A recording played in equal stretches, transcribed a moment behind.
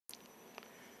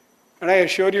And I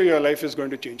assure you, your life is going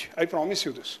to change. I promise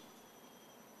you this.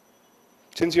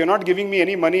 Since you're not giving me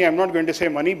any money, I'm not going to say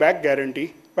money back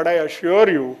guarantee, but I assure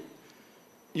you,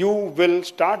 you will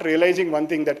start realizing one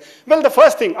thing that, well, the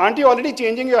first thing, aren't you already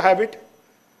changing your habit?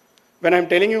 When I'm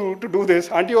telling you to do this,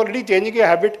 aren't you already changing your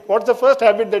habit? What's the first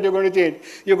habit that you're going to change?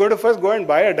 You're going to first go and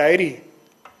buy a diary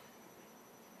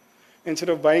instead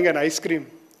of buying an ice cream.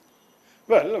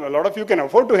 Well, a lot of you can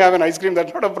afford to have an ice cream,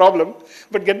 that's not a problem,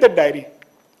 but get that diary.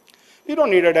 You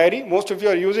don't need a diary. Most of you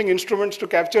are using instruments to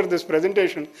capture this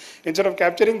presentation. Instead of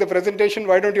capturing the presentation,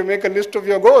 why don't you make a list of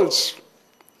your goals?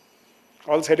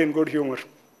 All said in good humor.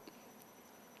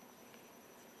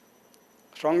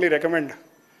 Strongly recommend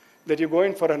that you go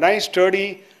in for a nice,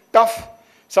 sturdy, tough,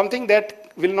 something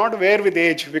that will not wear with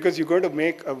age, because you're going to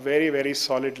make a very, very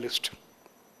solid list.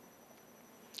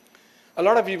 A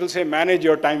lot of people say, manage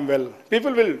your time well.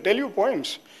 People will tell you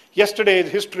poems. Yesterday is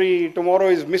history, tomorrow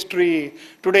is mystery,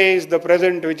 today is the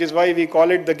present, which is why we call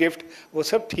it the gift. वो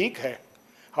सब ठीक है.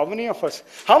 How many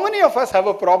of us have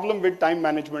a problem with time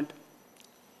management?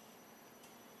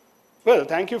 Well,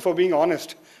 thank you for being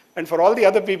honest. And for all the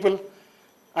other people,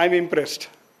 I'm impressed.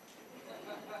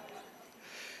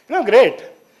 Great.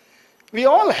 We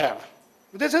all have.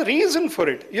 There's a reason for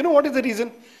it. You know what is the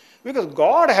reason? Because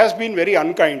God has been very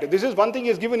unkind. This is one thing He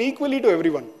has given equally to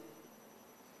everyone.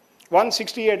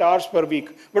 168 hours per week.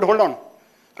 But hold on,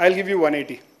 I'll give you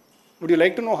 180. Would you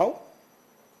like to know how?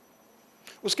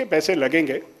 Uske paise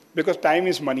lagenge, because time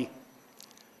is money.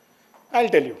 I'll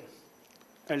tell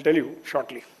you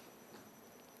shortly.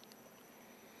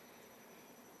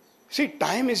 See,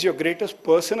 time is your greatest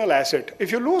personal asset.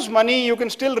 If you lose money, you can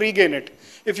still regain it.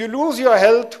 If you lose your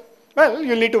health, well,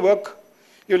 you'll need to work.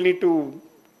 You'll need to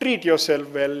treat yourself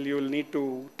well. You'll need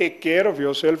to take care of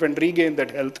yourself and regain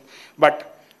that health. But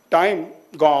time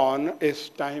gone is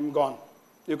time gone.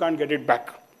 You can't get it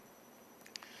back.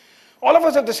 All of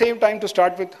us have the same time to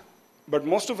start with, but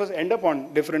most of us end up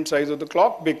on different sides of the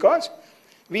clock because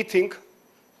we think,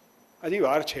 Aji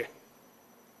vaar chhe.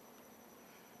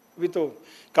 We to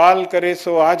kaal kare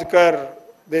so aaj kar,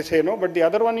 they say, no, but the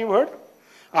other one you heard?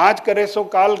 Aaj kare so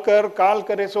kaal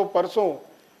kare so parso.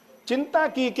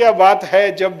 Chinta ki kya baat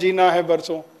hai jab jeena hai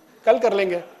barso. Kal kar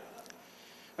lenge.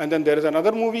 And then there is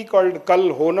another movie called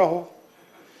Kal Ho Na Ho.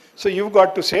 So you've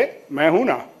got to say, Main hu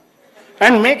na.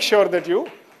 And make sure that you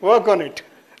work on it.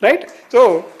 Right?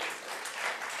 So,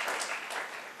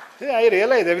 I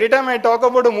realize every time I talk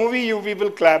about a movie, you people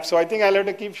clap. So I think I'll have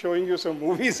to keep showing you some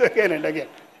movies again and again.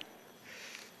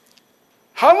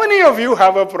 How many of you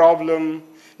have a problem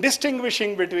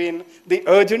distinguishing between the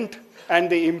urgent and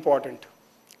the important?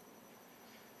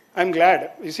 I'm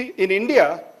glad. You see, in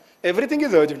India, everything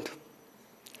is urgent.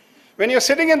 When you're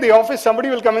sitting in the office, somebody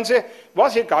will come and say,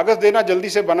 boss, ye kagaz dena jaldi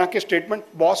se bana ke statement,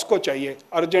 boss ko chahiye,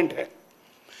 urgent hai.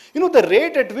 You know, the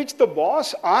rate at which the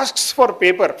boss asks for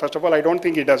paper, first of all, I don't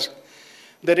think he does.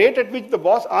 The rate at which the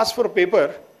boss asks for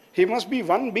paper, he must be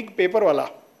one big paper wala.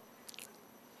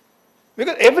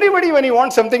 Because everybody, when he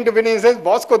wants something to finish, he says,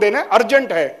 boss ko dena,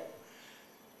 urgent hai.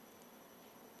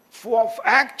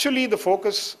 Actually, the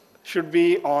focus should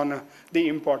be on the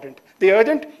important. The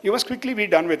urgent, you must quickly be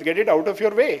done with. Get it out of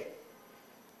your way.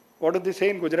 What do they say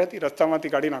in Gujarati? Rasta mati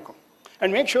kadi nako.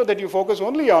 And make sure that you focus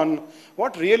only on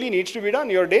what really needs to be done.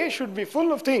 Your day should be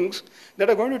full of things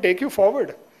that are going to take you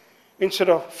forward instead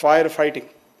of firefighting.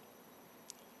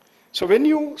 So when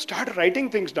you start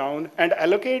writing things down and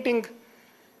allocating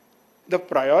the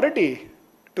priority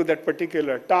to that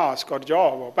particular task or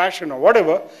job or passion or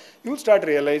whatever, you'll start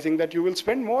realizing that you will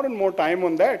spend more and more time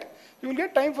on that. You will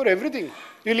get time for everything.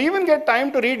 You'll even get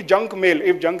time to read junk mail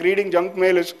if reading junk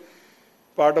mail is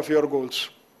part of your goals.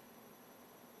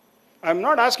 I'm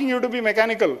not asking you to be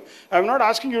mechanical. I'm not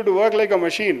asking you to work like a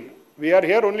machine. We are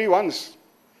here only once.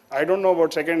 I don't know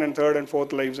about second and third and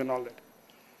fourth lives and all that.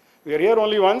 We are here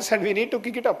only once and we need to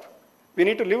kick it up. We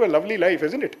need to live a lovely life,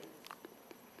 isn't it?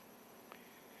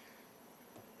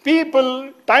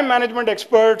 People, time management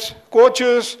experts,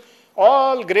 coaches,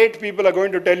 all great people are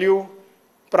going to tell you,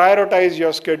 prioritize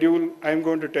your schedule. I'm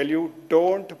going to tell you,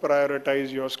 don't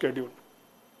prioritize your schedule.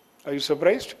 Are you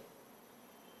surprised?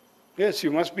 Yes,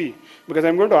 you must be. Because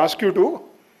I'm going to ask you to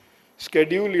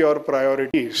schedule your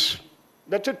priorities.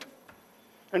 That's it.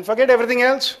 And forget everything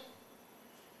else.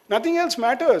 Nothing else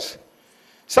matters.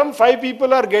 Some 5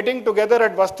 people are getting together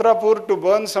at Vastrapur to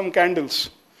burn some candles.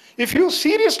 If you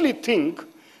seriously think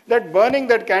that burning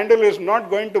that candle is not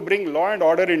going to bring law and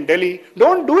order in Delhi,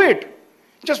 don't do it.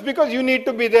 Just because you need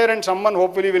to be there and someone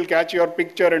hopefully will catch your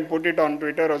picture and put it on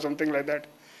Twitter or something like that.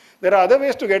 There are other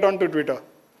ways to get onto Twitter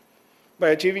by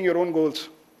achieving your own goals.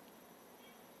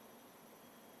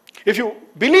 If you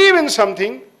believe in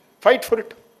something, fight for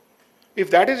it. If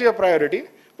that is your priority,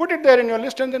 put it there in your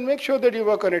list and then make sure that you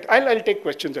work on it. I'll take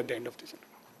questions at the end of this.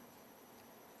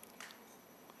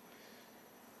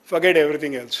 Forget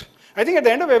everything else. I think at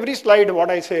the end of every slide, what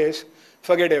I say is,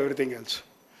 forget everything else.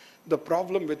 The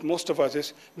problem with most of us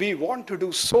is, we want to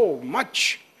do so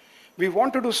much. We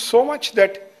want to do so much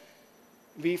that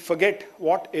we forget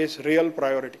what is real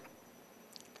priority.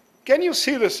 Can you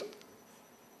see this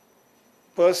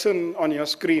person on your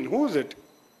screen? Who is it?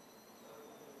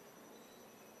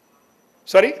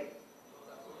 Sorry?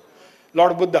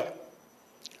 Lord Buddha.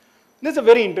 There's a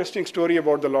very interesting story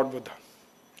about the Lord Buddha.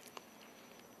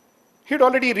 He'd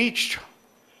already reached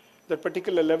that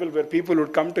particular level where people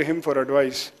would come to him for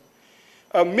advice.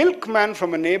 A milkman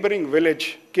from a neighboring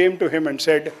village came to him and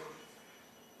said,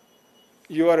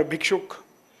 "You are a bhikshuk,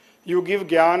 you give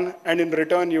gyan and in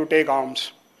return you take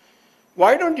alms.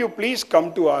 Why don't you please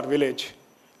come to our village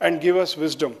and give us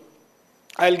wisdom?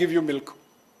 I'll give you milk."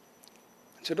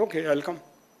 I said, "Okay, I'll come."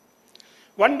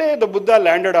 One day the Buddha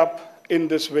landed up in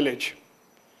this village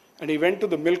and he went to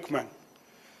the milkman.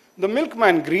 The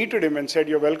milkman greeted him and said,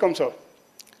 "You're welcome, sir."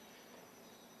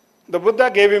 The Buddha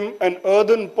gave him an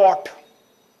earthen pot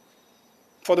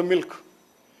for the milk.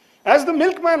 As the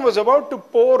milkman was about to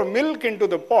pour milk into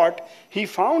the pot, he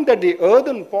found that the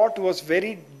earthen pot was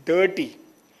very dirty.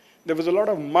 There was a lot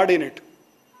of mud in it.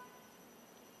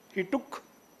 He took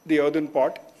the earthen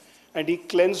pot and he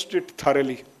cleansed it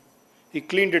thoroughly. He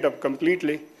cleaned it up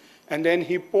completely and then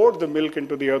he poured the milk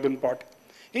into the earthen pot.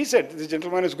 He said, "This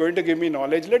gentleman is going to give me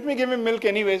knowledge. Let me give him milk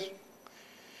anyways."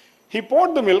 He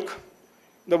poured the milk.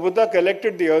 The Buddha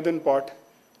collected the earthen pot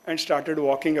and started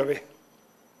walking away.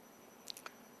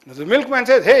 The milkman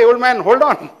says, "Hey, old man, hold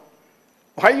on.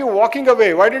 Why are you walking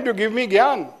away? Why didn't you give me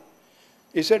gyan?"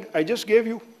 He said, "I just gave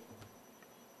you."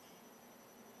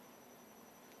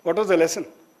 What was the lesson?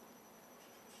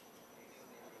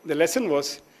 The lesson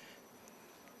was,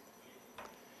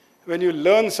 when you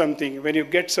learn something, when you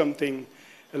get something,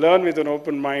 learn with an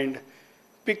open mind,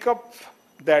 pick up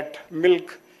that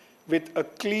milk with a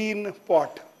clean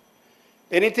pot.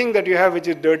 Anything that you have which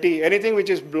is dirty, anything which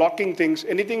is blocking things,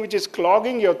 anything which is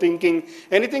clogging your thinking,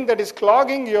 anything that is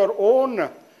clogging your own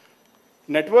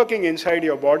networking inside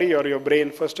your body or your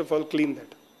brain, first of all, clean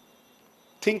that.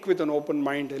 Think with an open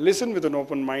mind, listen with an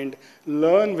open mind,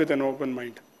 learn with an open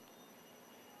mind.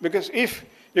 Because if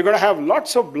you're going to have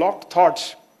lots of blocked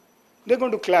thoughts, they're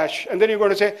going to clash. And then you're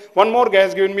going to say, one more guy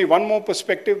has given me one more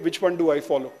perspective, which one do I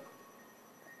follow?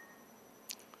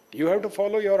 You have to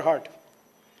follow your heart.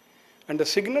 And the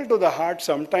signal to the heart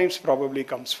sometimes probably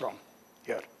comes from